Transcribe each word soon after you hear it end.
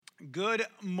Good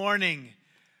morning.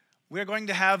 We're going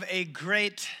to have a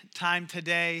great time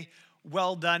today.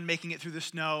 Well done making it through the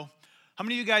snow. How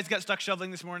many of you guys got stuck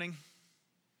shoveling this morning?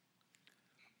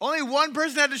 Only one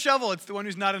person had to shovel. It's the one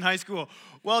who's not in high school.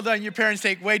 Well done. Your parents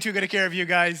take way too good care of you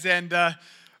guys and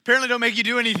apparently don't make you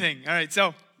do anything. All right,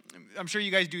 so I'm sure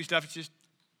you guys do stuff. It's just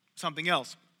something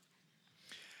else.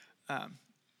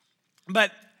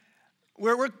 But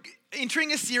we're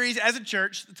entering a series as a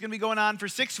church that's going to be going on for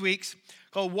 6 weeks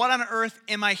called What on Earth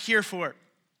Am I Here For?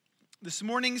 This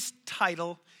morning's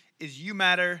title is You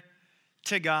Matter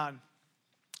to God.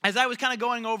 As I was kind of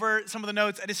going over some of the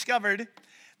notes, I discovered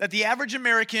that the average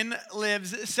American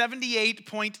lives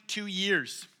 78.2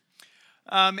 years.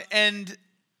 And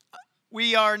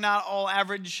we are not all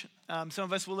average. Some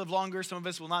of us will live longer. Some of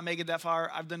us will not make it that far.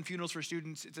 I've done funerals for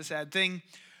students. It's a sad thing.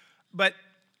 But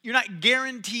you're not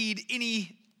guaranteed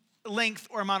any length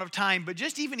or amount of time. But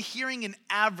just even hearing an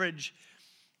average,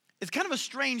 it's kind of a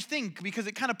strange thing because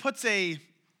it kind of puts a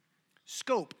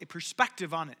scope, a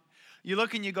perspective on it. You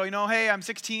look and you go, hey, I'm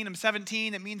 16, I'm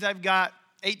 17. It means I've got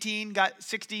 18, got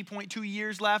 60.2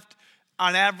 years left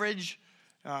on average.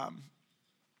 And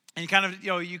you kind of,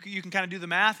 you can kind of do the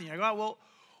math and you're like, oh, well,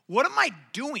 what am I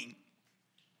doing?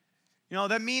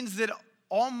 That means that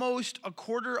almost a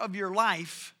quarter of your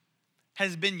life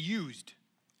has been used,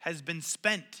 has been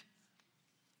spent.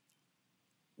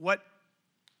 What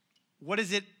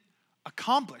has it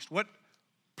accomplished? What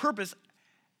purpose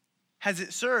has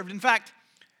it served? In fact,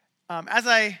 as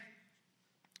I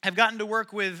have gotten to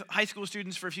work with high school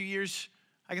students for a few years,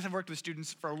 I guess I've worked with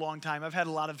students for a long time. I've had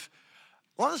a lot of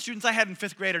the students I had in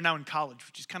fifth grade are now in college,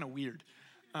 which is kind of weird.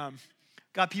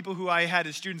 Got people who I had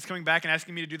as students coming back and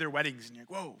asking me to do their weddings, and you're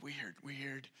like, whoa, weird.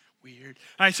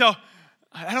 All right, so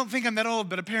I don't think I'm that old,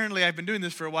 but apparently I've been doing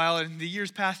this for a while, and the years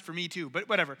passed for me too, but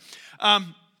whatever.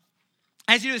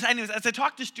 As I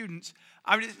talk to students,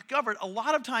 I've discovered a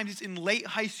lot of times it's in late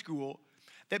high school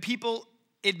that people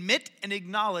admit and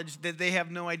acknowledge that they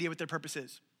have no idea what their purpose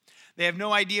is. They have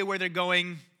no idea where they're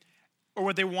going or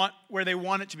where they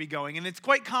want it to be going. And it's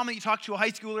quite common that you talk to a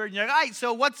high schooler and you're like, all right,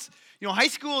 so what's, high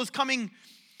school is coming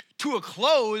to a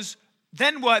close,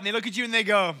 then what? And they look at you and they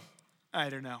go, I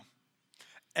don't know.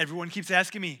 Everyone keeps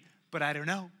asking me, but I don't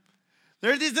know.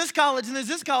 There's this college, and there's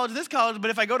this college, but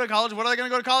if I go to college, what are they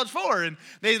going to go to college for? And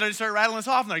they start rattling us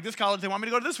off, and like, this college, they want me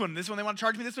to go to this one they want to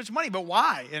charge me this much money, but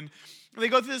why? And they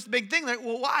go through this big thing, like,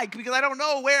 well, why? Because I don't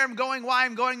know where I'm going, why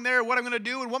I'm going there, what I'm going to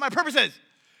do, and what my purpose is.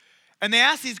 And they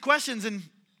ask these questions, and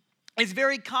it's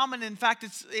very common. In fact,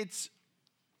 it's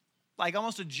like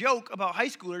almost a joke about high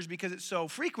schoolers because it's so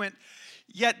frequent,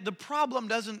 yet the problem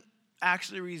doesn't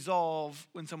actually resolve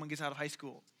when someone gets out of high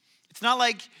school. It's not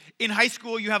like in high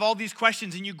school you have all these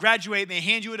questions and you graduate and they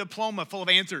hand you a diploma full of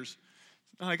answers.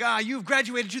 They're like, you've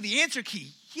graduated to the answer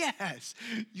key. Yes,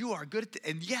 you are good at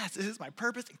and yes, this is my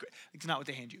purpose. It's not what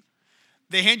they hand you.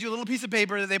 They hand you a little piece of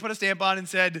paper that they put a stamp on and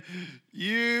said,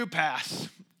 you pass.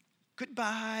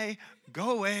 Goodbye,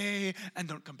 go away, and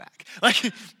don't come back.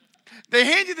 Like, they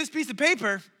hand you this piece of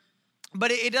paper, but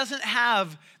it doesn't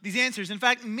have these answers. In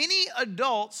fact, many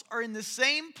adults are in the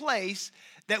same place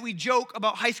that we joke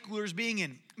about high schoolers being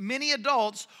in. Many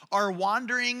adults are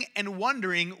wandering and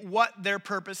wondering what their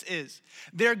purpose is.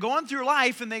 They're going through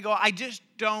life and they go, I just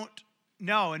don't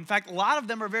know. In fact, a lot of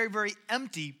them are very, very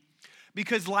empty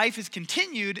because life has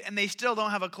continued and they still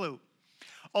don't have a clue.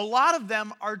 A lot of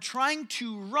them are trying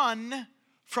to run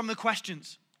from the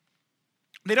questions.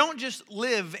 They don't just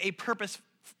live a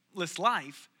purposeless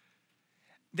life.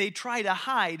 They try to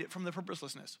hide from the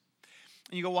purposelessness.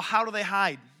 And you go, well, how do they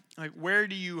hide? Like, where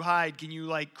do you hide? Can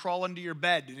you, crawl under your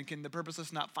bed? And can the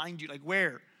purposeless not find you? Like,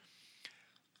 where?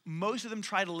 Most of them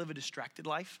try to live a distracted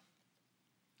life.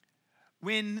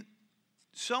 When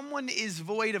someone is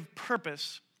void of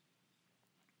purpose,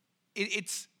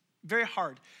 it's very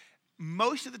hard.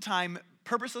 Most of the time,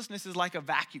 purposelessness is like a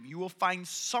vacuum. You will find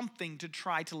something to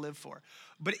try to live for.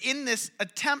 But in this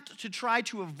attempt to try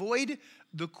to avoid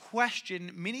the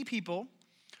question, many people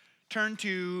turn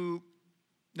to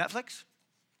Netflix,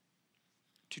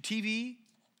 to TV,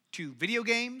 to video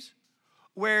games,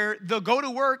 where they'll go to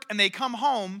work and they come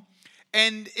home,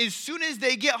 and as soon as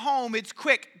they get home, it's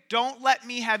quick. Don't let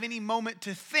me have any moment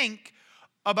to think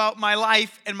about my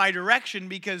life and my direction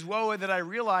because, whoa, that I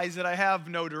realize that I have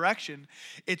no direction.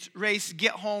 It's race,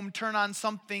 get home, turn on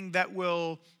something that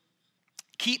will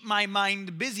keep my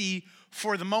mind busy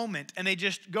for the moment. And they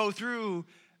just go through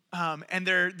and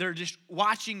they're just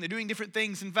watching, they're doing different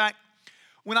things. In fact,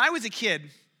 when I was a kid,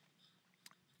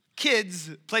 kids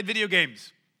played video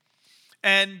games.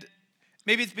 And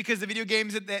maybe it's because the video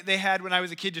games that they had when I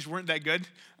was a kid just weren't that good.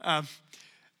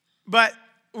 But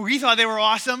we thought they were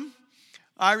awesome.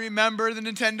 I remember the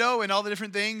Nintendo and all the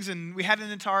different things, and we had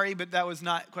an Atari, but that was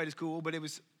not quite as cool, but it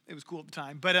was cool at the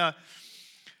time. But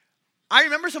I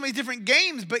remember some of these different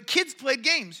games, but kids played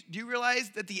games. Do you realize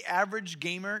that the average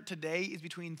gamer today is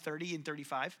between 30 and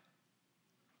 35?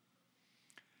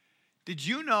 Did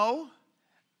you know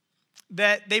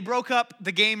that they broke up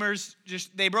the gamers,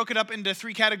 they broke it up into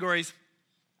 3 categories?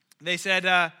 They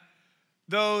said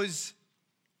those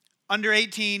under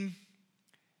 18,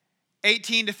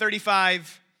 18 to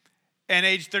 35, and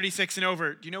age 36 and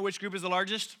over. Do you know which group is the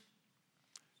largest?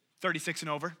 36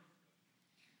 and over.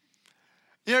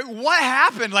 You know, what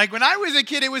happened? Like when I was a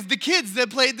kid, it was the kids that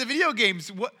played the video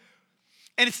games.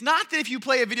 And it's not that if you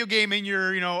play a video game and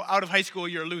you're, out of high school,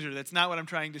 you're a loser. That's not what I'm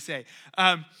trying to say.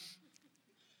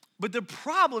 But the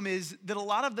problem is that a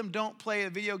lot of them don't play a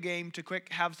video game to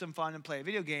have some fun and play a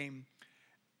video game.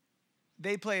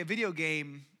 They play a video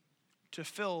game to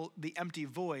fill the empty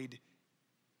void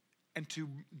and to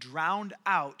drown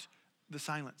out the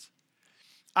silence.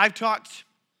 I've talked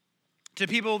to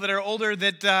people that are older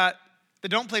that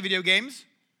don't play video games,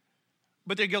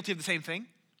 but they're guilty of the same thing.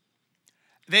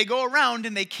 They go around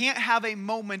and they can't have a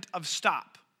moment of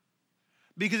stop.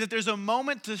 Because if there's a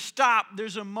moment to stop,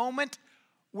 there's a moment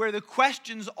where the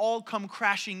questions all come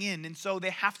crashing in, and so they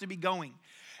have to be going.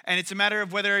 And it's a matter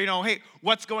of whether, hey,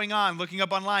 what's going on? Looking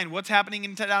up online, what's happening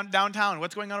in downtown?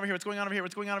 What's going on over here? What's going on over here?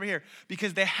 What's going on over here?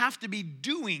 Because they have to be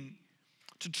doing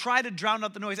to try to drown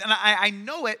out the noise. And I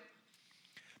know it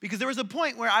because there was a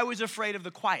point where I was afraid of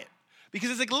the quiet.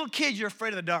 Because as a little kid, you're afraid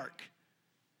of the dark.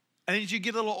 And then as you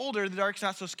get a little older, the dark's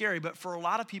not so scary. But for a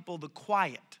lot of people, the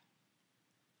quiet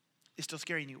is still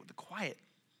scaring you. The quiet.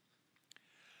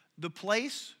 The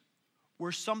place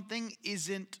where something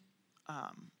isn't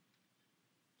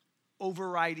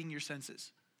overriding your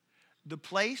senses. The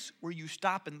place where you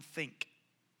stop and think.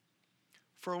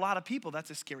 For a lot of people,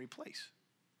 that's a scary place.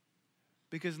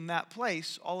 Because in that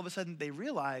place, all of a sudden they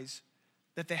realize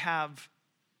that they have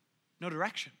no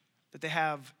direction, that they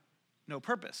have no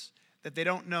purpose, that they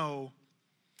don't know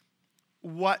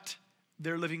what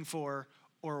they're living for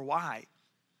or why.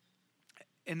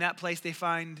 In that place, they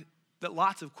find that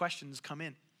lots of questions come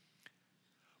in.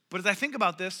 But as I think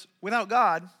about this, without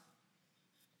God,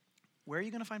 where are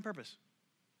you going to find purpose?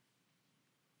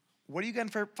 What are you going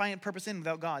to find purpose in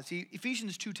without God? See,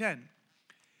 Ephesians 2:10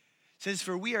 says,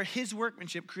 "For we are his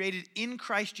workmanship, created in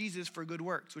Christ Jesus for good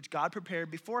works, which God prepared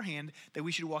beforehand that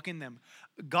we should walk in them."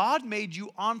 God made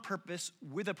you on purpose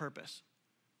with a purpose.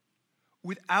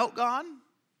 Without God,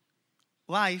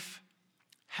 life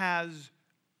has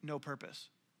no purpose.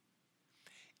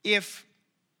 If,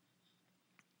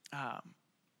 let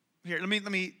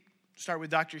me start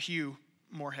with Dr. Hugh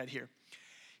Moorhead here.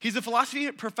 He's a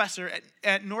philosophy professor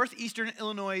at Northeastern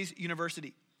Illinois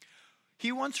University.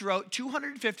 He once wrote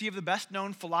 250 of the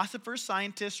best-known philosophers,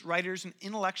 scientists, writers, and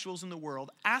intellectuals in the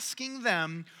world, asking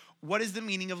them what is the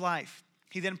meaning of life.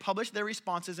 He then published their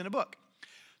responses in a book.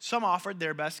 Some offered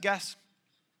their best guess.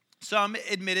 Some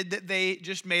admitted that they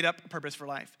just made up a purpose for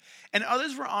life. And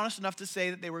others were honest enough to say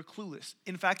that they were clueless.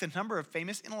 In fact, a number of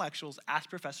famous intellectuals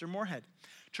asked Professor Moorhead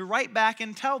to write back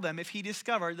and tell them if he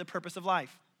discovered the purpose of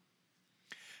life.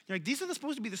 You're like, these are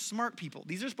supposed to be the smart people.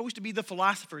 These are supposed to be the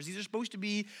philosophers. These are supposed to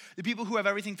be the people who have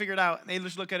everything figured out. And they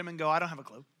just look at him and go, I don't have a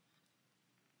clue.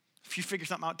 If you figure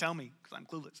something out, tell me, because I'm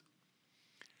clueless.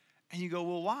 And you go,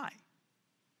 well, why?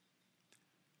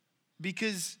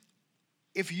 Because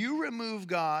if you remove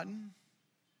God,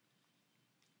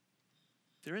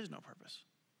 there is no purpose.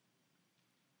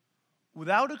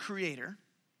 Without a creator,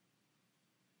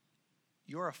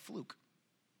 you're a fluke.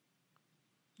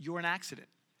 You're an accident.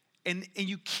 And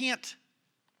you can't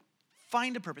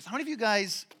find a purpose. How many of you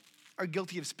guys are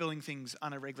guilty of spilling things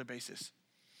on a regular basis?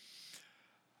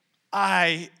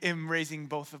 I am raising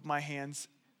both of my hands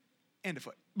and a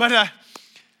foot. But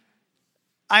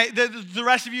the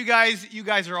rest of you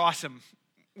guys are awesome.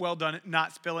 Well done at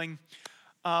not spilling.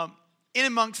 In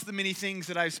amongst the many things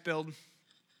that I've spilled,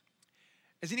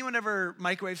 has anyone ever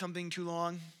microwaved something too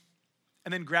long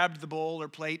and then grabbed the bowl or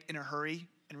plate in a hurry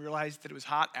and realized that it was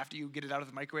hot after you get it out of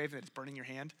the microwave and it's burning your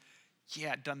hand?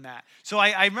 Yeah, done that. So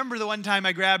I remember the one time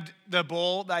I grabbed the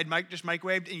bowl that I'd just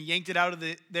microwaved and yanked it out of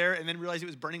there and then realized it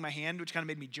was burning my hand, which kind of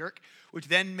made me jerk, which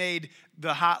then made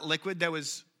the hot liquid that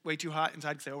was way too hot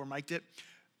inside because I over-mic'd it,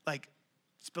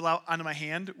 spill out onto my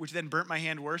hand, which then burnt my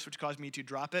hand worse, which caused me to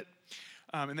drop it.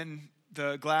 And then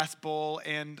the glass bowl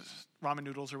and ramen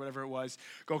noodles or whatever it was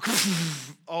go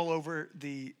all over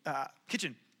the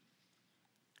kitchen.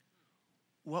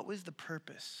 What was the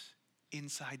purpose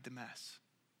inside the mess?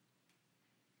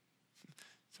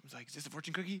 Someone's like, is this a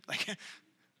fortune cookie?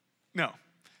 No.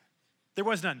 There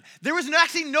was none. There was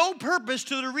actually no purpose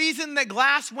to the reason that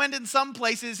glass went in some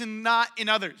places and not in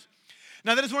others.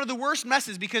 Now, that is one of the worst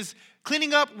messes because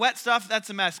cleaning up wet stuff, that's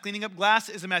a mess. Cleaning up glass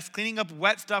is a mess. Cleaning up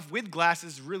wet stuff with glass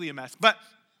is really a mess. But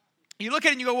you look at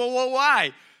it and you go, well,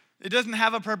 why? It doesn't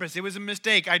have a purpose. It was a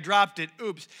mistake. I dropped it.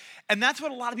 Oops. And that's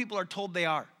what a lot of people are told they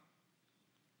are.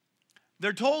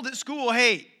 They're told at school,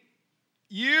 hey,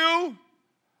 you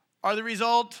are the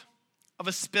result of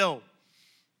a spill,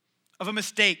 of a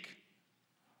mistake,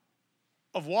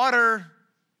 of water,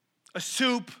 a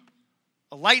soup,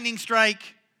 a lightning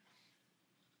strike,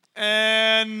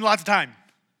 and lots of time.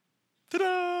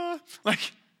 Ta-da!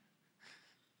 Like,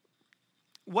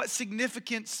 what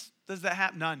significance does that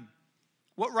have? None.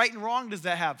 What right and wrong does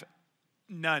that have?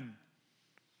 None.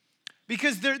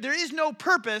 Because there is no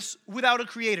purpose without a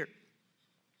creator.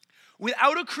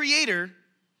 Without a creator,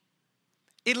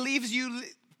 it leaves you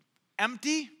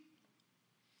empty.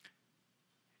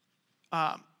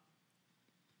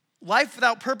 Life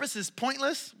without purpose is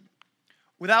pointless.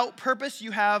 Without purpose,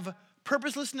 you have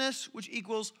purposelessness, which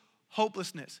equals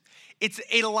hopelessness. It's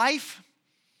a life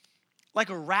like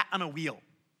a rat on a wheel.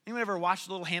 Anyone ever watched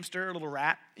a little hamster or a little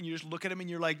rat, and you just look at him and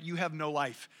you're like, you have no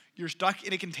life. You're stuck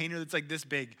in a container that's like this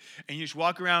big, and you just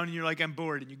walk around and you're like, I'm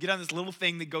bored. And you get on this little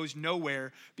thing that goes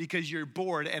nowhere because you're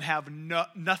bored and have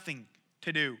nothing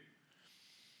to do.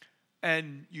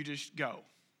 And you just go.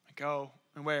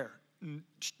 And where?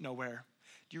 Just nowhere.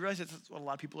 Do you realize that's what a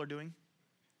lot of people are doing?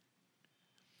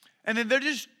 And then they're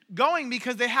just going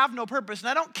because they have no purpose. And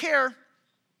I don't care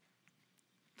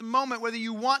the moment whether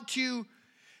you want to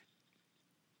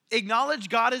acknowledge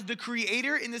God as the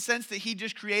creator in the sense that he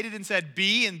just created and said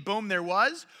be and boom, there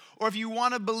was. Or if you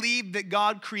want to believe that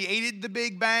God created the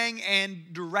Big Bang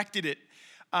and directed it.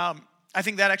 I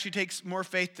think that actually takes more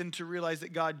faith than to realize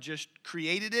that God just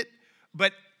created it.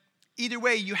 But either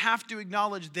way, you have to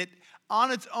acknowledge that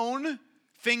on its own,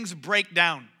 things break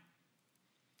down.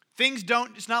 Things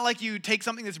don't, it's not like you take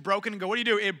something that's broken and go, what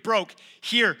do? It broke.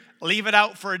 Here, leave it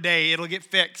out for a day. It'll get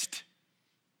fixed.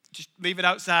 Just leave it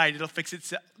outside. It'll fix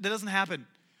itself. That doesn't happen.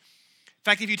 In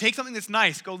fact, if you take something that's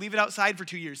nice, go leave it outside for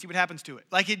 2 years. See what happens to it.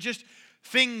 Like it just,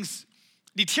 things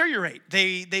deteriorate.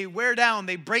 They wear down.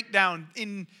 They break down.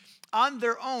 On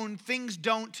their own, things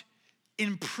don't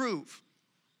improve.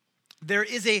 There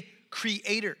is a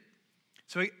creator.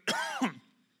 So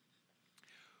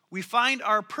we find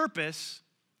our purpose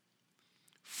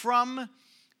from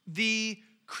the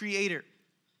creator.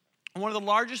 And one of the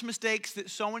largest mistakes that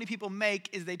so many people make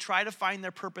is they try to find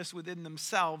their purpose within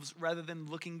themselves rather than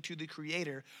looking to the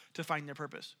creator to find their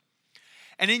purpose.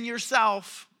 And in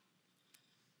yourself,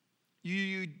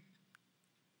 you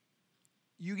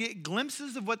get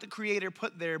glimpses of what the creator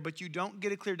put there, but you don't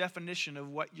get a clear definition of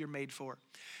what you're made for.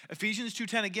 Ephesians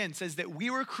 2:10 again says that we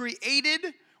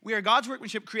are God's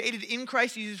workmanship, created in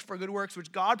Christ Jesus for good works,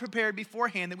 which God prepared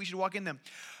beforehand that we should walk in them.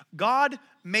 God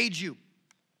made you.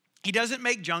 He doesn't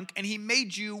make junk, and he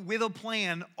made you with a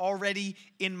plan already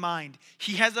in mind.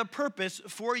 He has a purpose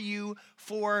for you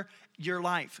for your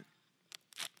life.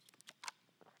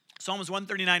 Psalms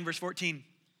 139, verse 14.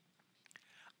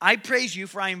 I praise you,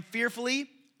 for I am fearfully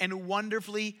and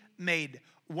wonderfully made.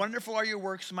 Wonderful are your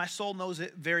works. My soul knows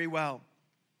it very well.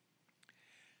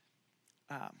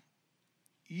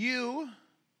 You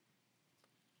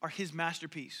are his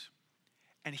masterpiece,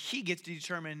 and he gets to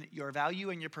determine your value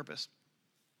and your purpose.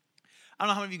 I don't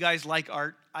know how many of you guys like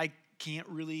art. I can't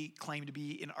really claim to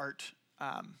be an art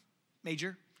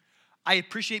major. I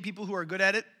appreciate people who are good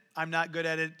at it. I'm not good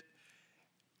at it.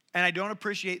 And I don't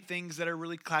appreciate things that are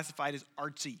really classified as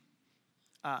artsy.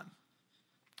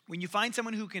 When you find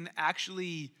someone who can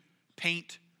actually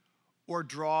paint or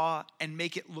draw and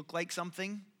make it look like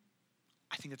something,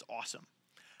 I think that's awesome.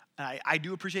 I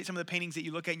do appreciate some of the paintings that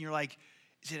you look at and you're like,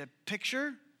 is it a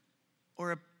picture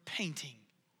or a painting?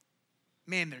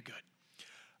 Man, they're good.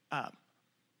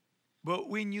 But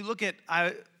when you look at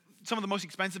some of the most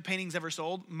expensive paintings ever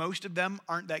sold, most of them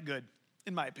aren't that good,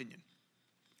 in my opinion.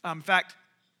 In fact,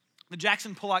 the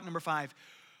Jackson Pollock No. 5,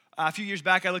 a few years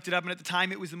back I looked it up, and at the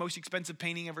time it was the most expensive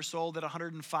painting ever sold at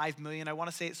 $105 million. I want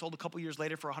to say it sold a couple years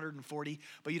later for $140,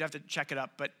 but you'd have to check it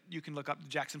up. But you can look up the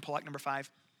Jackson Pollock No. 5.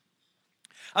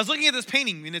 I was looking at this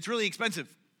painting, and it's really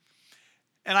expensive.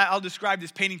 And I'll describe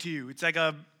this painting to you. It's like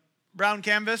a brown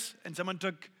canvas, and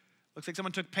looks like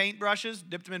someone took paint brushes,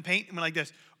 dipped them in paint, and went like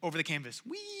this over the canvas.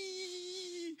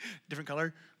 Whee! Different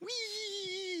color.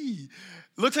 Whee!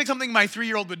 Looks like something my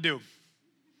 3-year-old would do.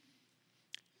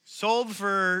 Sold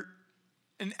for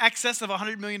in excess of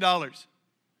 $100 million.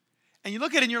 And you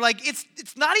look at it and you're like,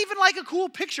 it's not even like a cool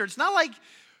picture. It's not like,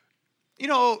 you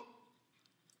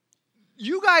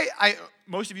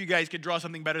most of you guys could draw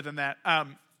something better than that.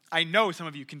 I know some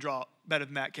of you can draw better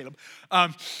than that, Caleb.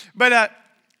 But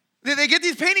they get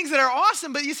these paintings that are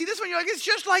awesome, but you see this one, you're like, it's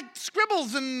just like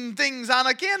scribbles and things on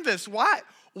a canvas.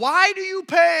 Why do you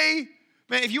pay?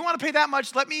 Man, if you want to pay that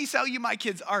much, let me sell you my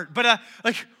kids' art. But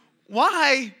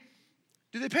why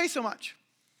do they pay so much?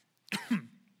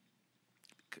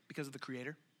 Because of the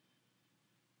Creator.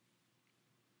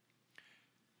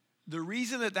 The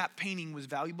reason that painting was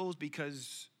valuable is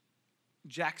because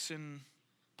Jackson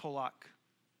Pollock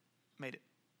made it.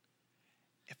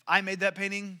 If I made that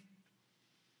painting,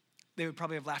 they would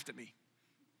probably have laughed at me.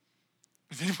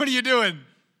 What are you doing?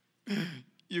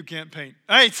 You can't paint.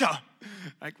 All right, so,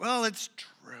 well, it's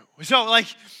true. So,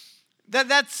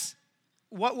 that's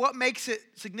what makes it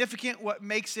significant, what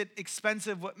makes it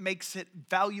expensive, what makes it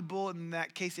valuable. In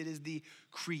that case, it is the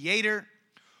Creator.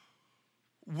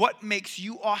 What makes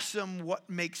you awesome? What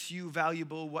makes you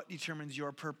valuable? What determines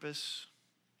your purpose?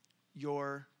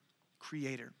 Your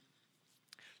Creator.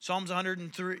 Psalms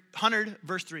 100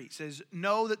 verse 3 says,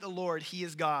 know that the Lord, He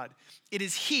is God. It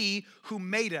is He who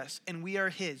made us, and we are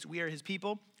His. We are His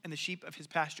people and the sheep of His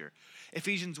pasture.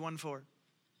 Ephesians 1:4.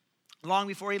 Long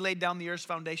before He laid down the earth's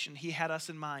foundation, He had us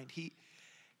in mind. He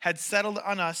had settled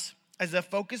on us as the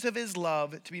focus of His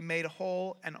love to be made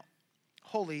whole and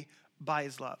holy by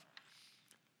His love.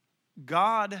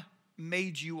 God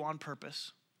made you on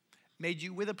purpose, made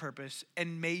you with a purpose,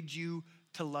 and made you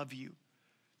to love you.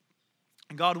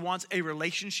 And God wants a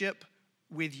relationship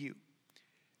with you.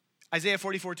 Isaiah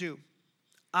 44:2.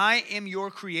 I am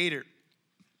your Creator.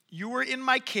 You were in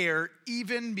my care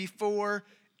even before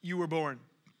you were born.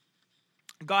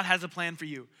 God has a plan for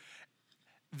you.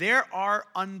 There are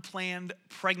unplanned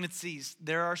pregnancies.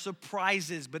 There are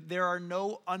surprises, but there are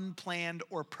no unplanned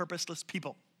or purposeless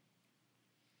people.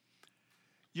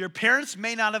 Your parents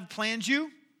may not have planned you.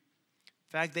 In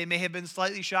fact, they may have been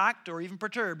slightly shocked or even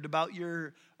perturbed about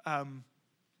your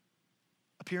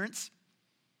appearance.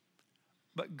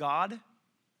 But God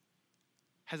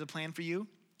has a plan for you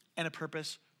and a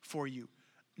purpose for you.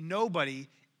 Nobody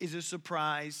is a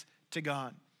surprise to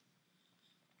God.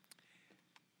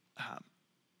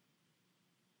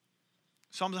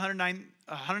 Psalms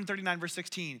 139 verse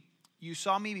 16. You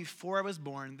saw me before I was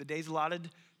born. The days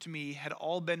allotted to me had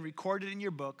all been recorded in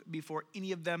your book before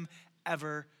any of them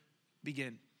ever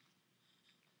begin.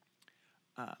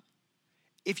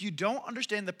 If you don't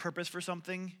understand the purpose for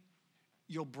something,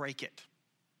 you'll break it.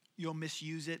 You'll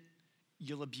misuse it.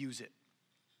 You'll abuse it.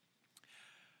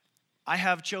 I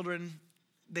have children.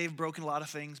 They've broken a lot of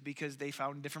things because they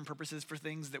found different purposes for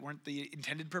things that weren't the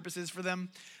intended purposes for them.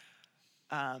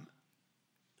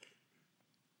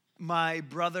 My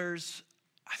brothers,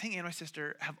 I think, and my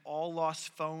sister have all lost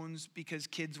phones because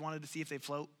kids wanted to see if they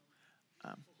float.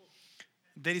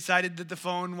 They decided that the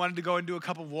phone wanted to go into a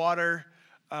cup of water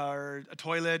or a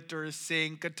toilet or a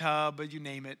sink, a tub, or you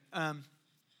name it.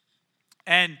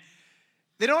 And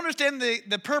they don't understand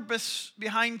the purpose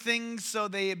behind things, so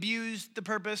they abuse the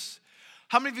purpose.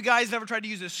 How many of you guys have ever tried to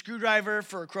use a screwdriver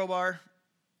for a crowbar?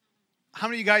 How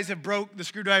many of you guys have broke the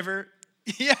screwdriver?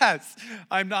 Yes,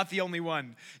 I'm not the only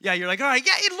one. Yeah, you're like, all right,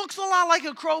 yeah, it looks a lot like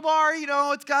a crowbar. You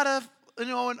know, it's got a,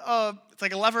 it's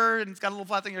like a lever, and it's got a little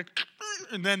flat thing. You're like,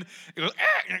 and then it goes,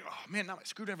 and you're like, oh man, now my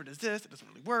screwdriver does this. It doesn't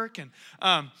really work, and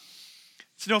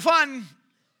it's no fun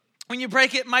when you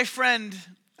break it. My friend,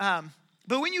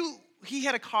 but he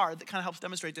had a card that kind of helps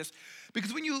demonstrate this,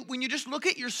 because when you just look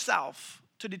at yourself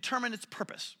to determine its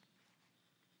purpose,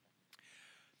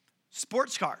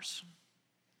 sports cars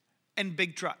and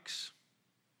big trucks,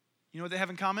 you know what they have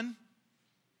in common?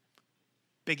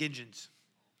 Big engines,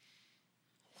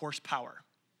 horsepower,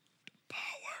 power.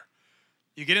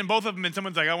 You get in both of them and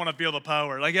someone's like, I want to feel the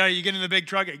power. Like, yeah, you get in the big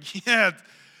truck, yeah.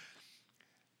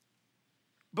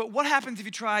 But what happens if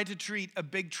you try to treat a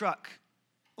big truck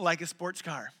like a sports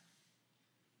car?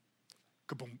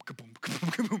 Kaboom, kaboom, kaboom,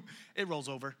 kaboom. It rolls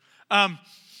over.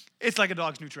 It's like a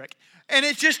dog's new trick. And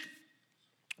it's just,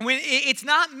 it's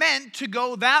not meant to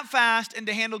go that fast and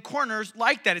to handle corners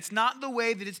like that. It's not the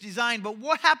way that it's designed. But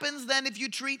what happens then if you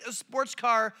treat a sports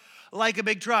car like a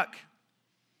big truck?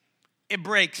 It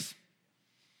breaks.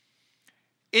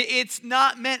 It's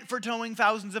not meant for towing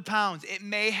thousands of pounds. It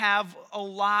may have a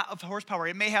lot of horsepower.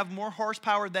 It may have more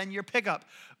horsepower than your pickup,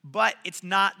 but it's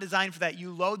not designed for that.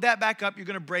 You load that back up, you're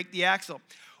going to break the axle.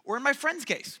 Or in my friend's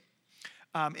case,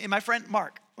 in my friend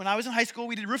Mark, when I was in high school,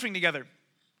 we did roofing together,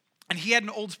 and he had an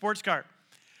old sports car. It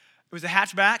was a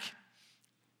hatchback.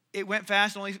 It went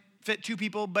fast, only fit 2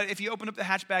 people, but if you opened up the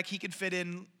hatchback, he could fit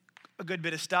in a good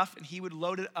bit of stuff, and he would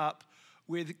load it up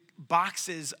with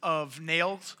boxes of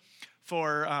nails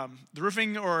for the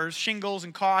roofing or shingles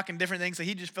and caulk and different things, so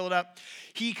he'd just fill it up.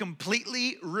 He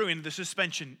completely ruined the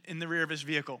suspension in the rear of his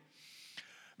vehicle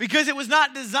because it was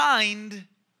not designed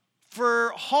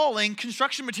for hauling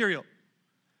construction material.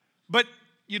 But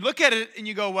you look at it and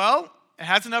you go, well, it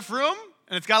has enough room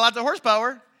and it's got lots of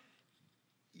horsepower.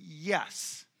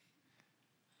 Yes.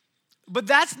 But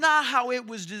that's not how it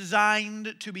was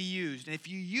designed to be used. And if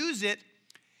you use it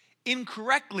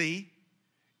incorrectly,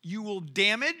 you will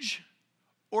damage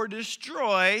or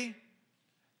destroy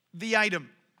the item.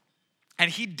 And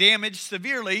he damaged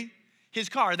severely his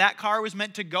car. That car was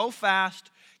meant to go fast,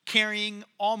 carrying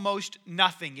almost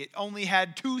nothing. It only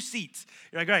had 2 seats.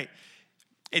 You're like, right,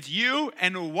 it's you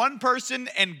and one person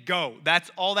and go. That's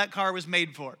all that car was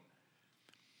made for.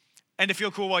 And to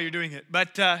feel cool while you're doing it.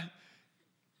 But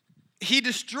he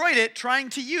destroyed it trying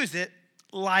to use it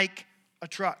like a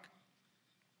truck.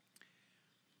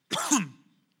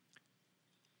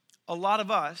 A lot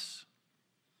of us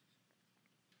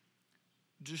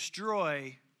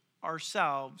destroy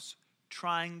ourselves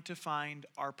trying to find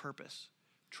our purpose,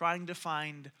 trying to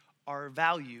find our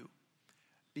value,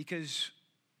 because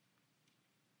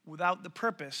without the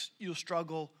purpose, you'll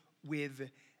struggle with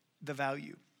the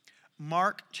value.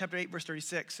 Mark chapter 8, verse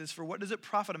 36 says, "For what does it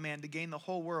profit a man to gain the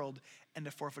whole world and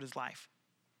to forfeit his life?"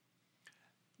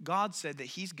 God said that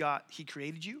he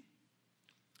created you,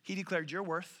 he declared your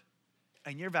worth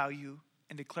and your value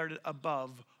and declared it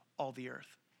above all the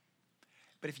earth.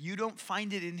 But if you don't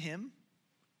find it in him,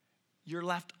 you're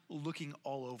left looking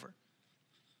all over.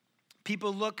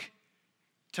 People look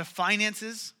to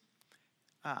finances.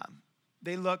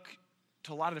 They look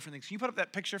to a lot of different things. Can you put up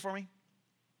that picture for me?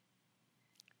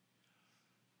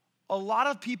 A lot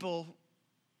of people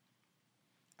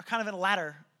are kind of in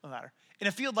in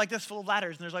a field like this full of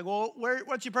ladders. And there's like, well,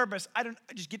 what's your purpose? I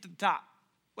just get to the top.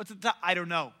 What's at the top? I don't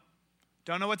know.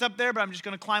 Don't know what's up there, but I'm just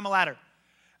going to climb a ladder.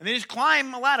 And they just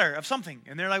climb a ladder of something.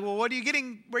 And they're like, well, what are you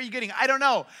getting? Where are you getting? I don't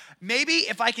know. Maybe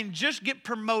if I can just get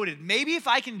promoted. Maybe if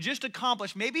I can just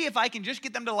accomplish. Maybe if I can just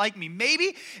get them to like me.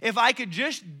 Maybe if I could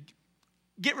just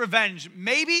get revenge.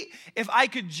 Maybe if I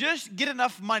could just get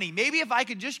enough money. Maybe if I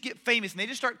could just get famous. And they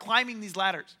just start climbing these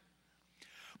ladders.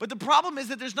 But the problem is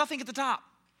that there's nothing at the top.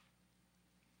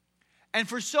 And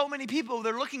for so many people,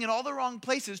 they're looking in all the wrong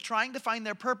places, trying to find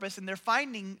their purpose, and they're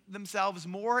finding themselves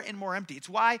more and more empty. It's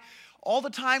why all the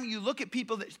time you look at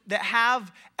people that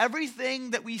have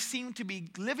everything that we seem to be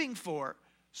living for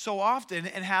so often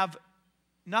and have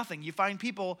nothing. You find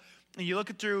people, and you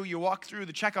walk through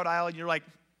the checkout aisle, and you're like,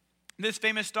 this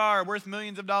famous star worth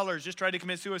millions of dollars just tried to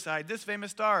commit suicide. This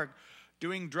famous star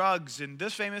doing drugs, and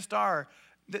this famous star.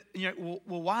 Well,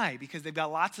 why? Because they've got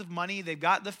lots of money, they've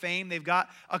got the fame, they've got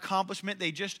accomplishment,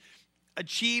 they just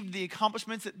achieved the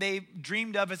accomplishments that they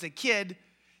dreamed of as a kid,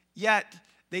 yet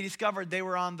they discovered they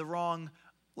were on the wrong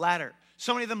ladder.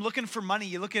 So many of them looking for money.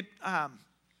 You look at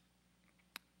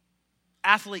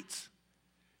athletes.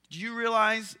 Do you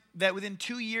realize that within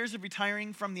 2 years of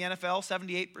retiring from the NFL,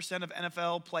 78% of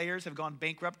NFL players have gone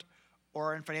bankrupt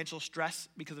or are in financial stress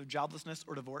because of joblessness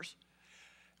or divorce?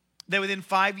 That within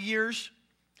 5 years,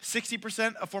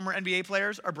 60% of former NBA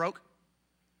players are broke.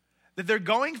 That they're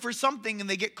going for something and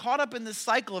they get caught up in this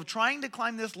cycle of trying to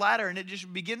climb this ladder, and it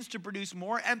just begins to produce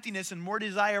more emptiness and more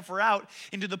desire for out,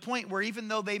 into the point where even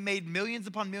though they made millions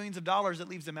upon millions of dollars, it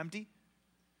leaves them empty.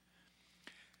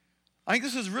 I think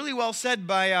this was really well said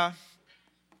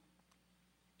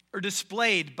or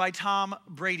displayed by Tom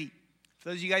Brady. For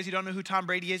those of you guys who don't know who Tom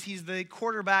Brady is, he's the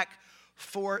quarterback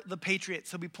for the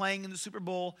Patriots. He'll be playing in the Super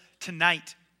Bowl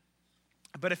tonight.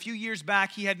 But a few years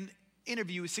back, he had an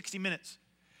interview with 60 Minutes.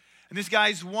 And this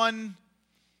guy's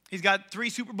he's got 3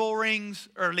 Super Bowl rings,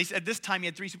 or at least at this time he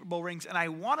had 3 Super Bowl rings. And I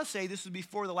want to say this was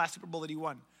before the last Super Bowl that he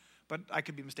won. But I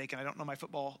could be mistaken. I don't know my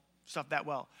football stuff that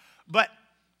well. But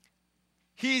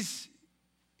he's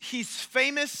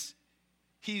famous,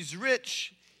 he's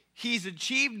rich, he's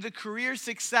achieved the career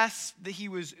success that he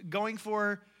was going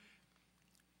for.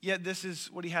 Yet this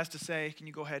is what he has to say. Can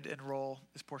you go ahead and roll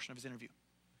this portion of his interview?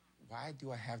 Why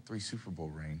do I have 3 Super Bowl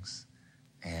rings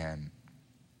and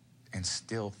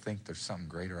still think there's something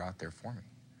greater out there for me?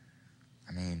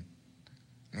 I mean,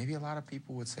 maybe a lot of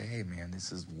people would say, hey, man,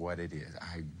 this is what it is.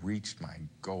 I reached my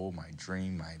goal, my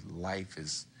dream, my life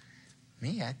is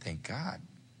me. I think, God,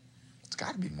 it's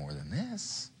got to be more than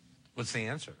this. What's the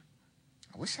answer?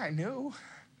 I wish I knew.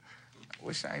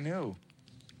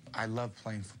 I love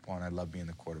playing football, and I love being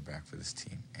the quarterback for this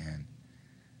team.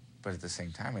 But at the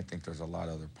same time, I think there's a lot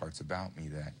of other parts about me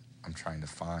that I'm trying to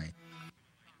find.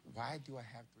 Why do I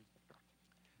have 3?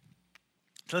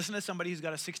 To listen to somebody who's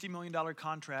got a $60 million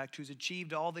contract, who's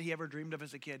achieved all that he ever dreamed of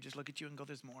as a kid, just look at you and go,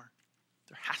 there's more.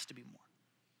 There has to be more.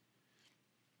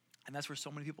 And that's where so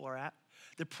many people are at.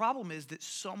 The problem is that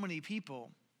so many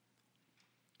people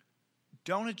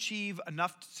don't achieve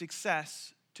enough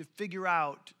success to figure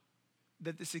out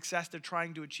that the success they're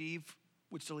trying to achieve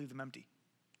would still leave them empty.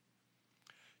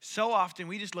 So often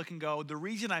we just look and go, the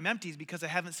reason I'm empty is because I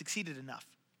haven't succeeded enough.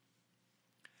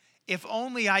 If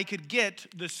only I could get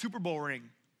the Super Bowl ring.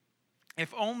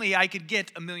 If only I could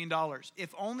get $1 million.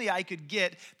 If only I could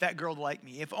get that girl to like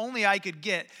me. If only I could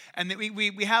get, and that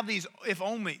we have these if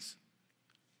onlys.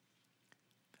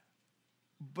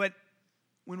 But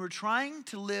when we're trying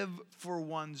to live for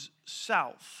one's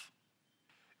self,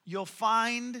 you'll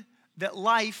find that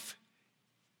life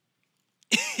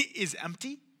is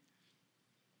empty,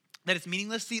 that it's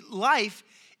meaningless. See, life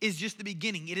is just the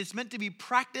beginning. It is meant to be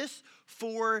practice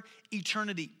for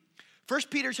eternity. 1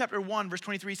 Peter chapter 1, verse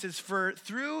 23 says, "For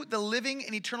through the living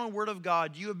and eternal word of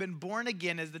God, you have been born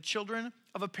again as the children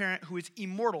of a parent who is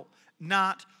immortal,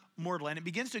 not mortal." And it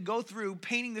begins to go through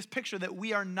painting this picture that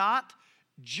we are not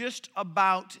just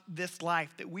about this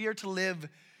life, that we are to live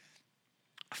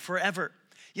forever.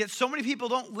 Yet so many people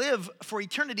don't live for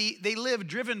eternity. They live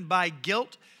driven by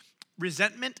guilt,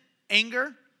 resentment,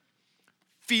 anger,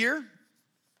 fear,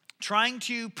 trying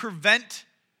to prevent,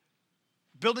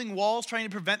 building walls, trying to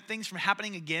prevent things from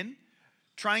happening again,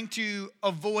 trying to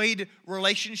avoid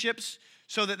relationships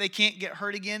so that they can't get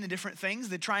hurt again and different things.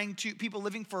 People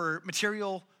living for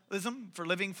materialism, for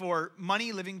living for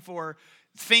money, living for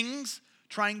things,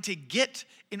 trying to get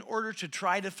in order to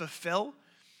try to fulfill,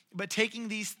 but taking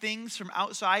these things from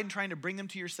outside and trying to bring them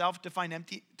to yourself to find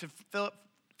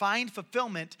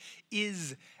fulfillment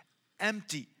is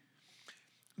empty.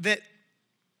 That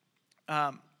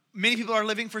many people are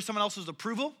living for someone else's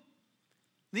approval.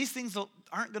 These things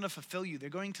aren't going to fulfill you. They're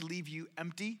going to leave you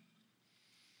empty.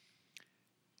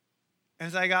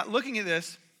 As I got looking at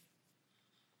this,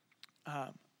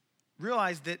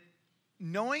 realized that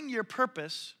knowing your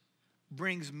purpose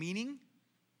brings meaning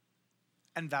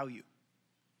and value.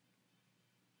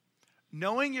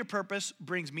 Knowing your purpose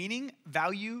brings meaning,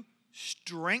 value,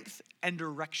 strength, and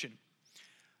direction.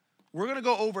 We're going to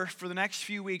go over for the next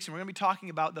few weeks, and we're going to be talking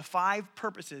about the 5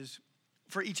 purposes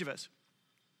for each of us.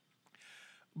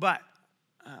 But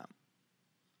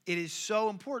it is so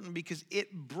important because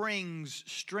it brings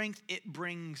strength, it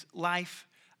brings life.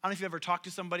 I don't know if you ever talked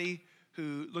to somebody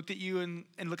who looked at you and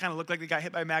kind of looked like they got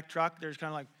hit by a Mack truck. They're just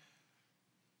kind of like,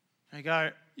 "Hey,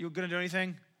 guy, you going to do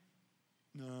anything?"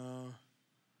 "No,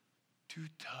 too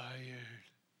tired."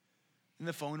 And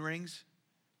the phone rings.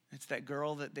 It's that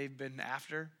girl that they've been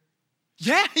after.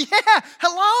 Yeah,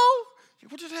 hello?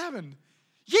 What just happened?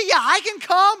 Yeah, I can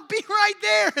come. Be right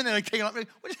there. And they're like, taking off. What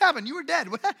just happened? You were dead.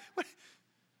 What?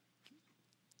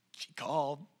 She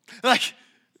called. Like,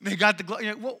 they got the glove.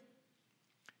 Well,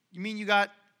 you mean you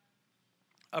got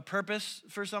a purpose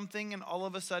for something and all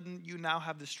of a sudden you now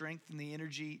have the strength and the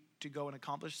energy to go and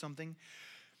accomplish something?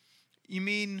 You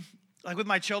mean, like with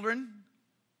my children,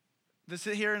 they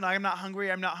sit here and I'm not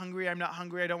hungry, I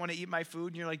don't want to eat my food.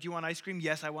 And you're like, "Do you want ice cream?"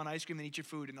 "Yes, I want ice cream." Then eat your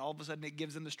food. And all of a sudden it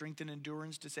gives them the strength and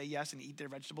endurance to say yes and eat their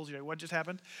vegetables. You're like, "What just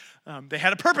happened?" They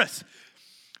had a purpose.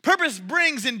 Purpose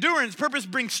brings endurance. Purpose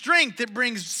brings strength. It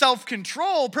brings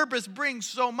self-control. Purpose brings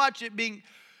so much.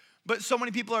 But so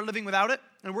many people are living without it.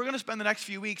 And we're going to spend the next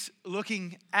few weeks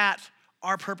looking at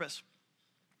our purpose.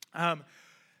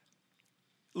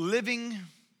 Living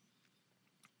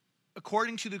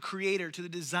according to the creator, to the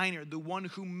designer, the one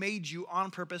who made you on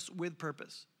purpose with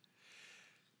purpose.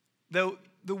 The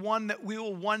one that we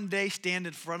will one day stand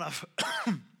in front of.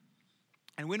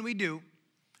 And when we do,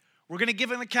 we're going to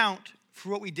give an account for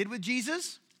what we did with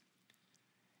Jesus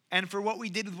and for what we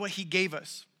did with what he gave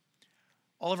us.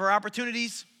 All of our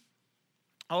opportunities,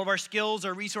 all of our skills,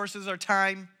 our resources, our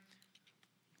time.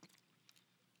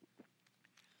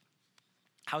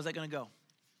 How's that going to go?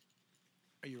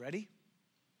 Are you ready?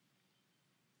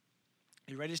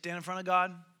 Are you ready to stand in front of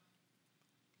God?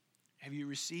 Have you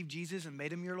received Jesus and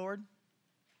made him your Lord?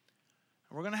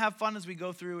 And we're going to have fun as we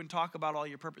go through and talk about all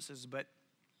your purposes, but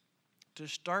to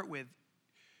start with,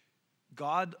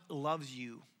 God loves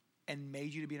you and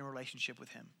made you to be in a relationship with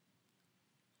him.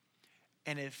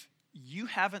 And if you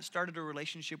haven't started a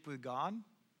relationship with God,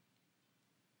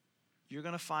 you're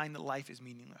going to find that life is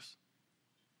meaningless.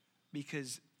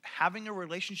 Because having a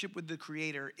relationship with the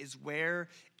Creator is where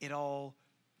it all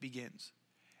begins.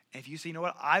 And if you say, "You know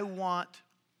what, I want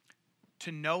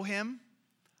to know him,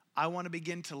 I want to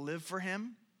begin to live for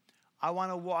him, I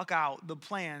want to walk out the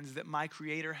plans that my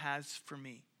Creator has for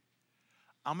me,"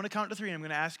 I'm going to count to 3, and I'm going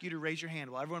to ask you to raise your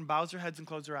hand while everyone bows their heads and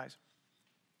close their eyes.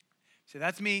 Say,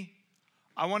 "That's me.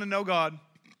 I want to know God.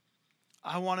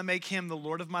 I want to make him the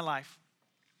Lord of my life.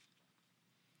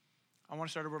 I want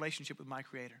to start a relationship with my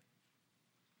Creator.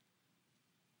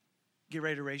 Get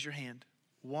ready to raise your hand.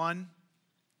 1,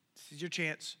 this is your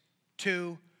chance.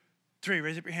 2, 3,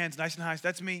 raise up your hands nice and high.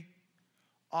 That's me.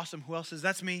 Awesome. Who else says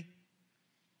that's me?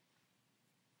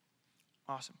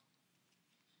 Awesome.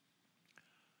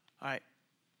 All right.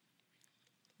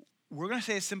 We're going to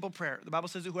say a simple prayer. The Bible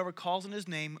says that whoever calls on his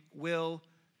name will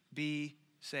be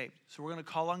saved. So we're going to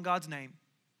call on God's name,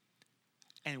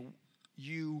 and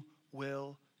you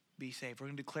will be saved. We're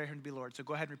going to declare him to be Lord. So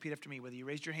go ahead and repeat after me, whether you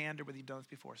raised your hand or whether you've done this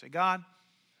before. Say, God,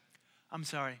 I'm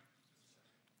sorry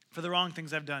for the wrong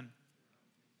things I've done.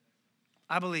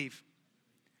 I believe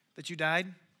that you died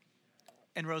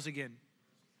and rose again.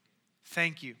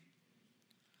 Thank you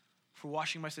for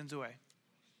washing my sins away.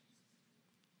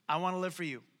 I want to live for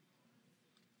you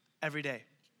every day.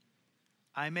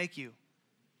 I make you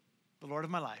the Lord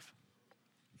of my life.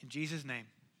 In Jesus' name,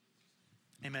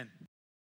 amen.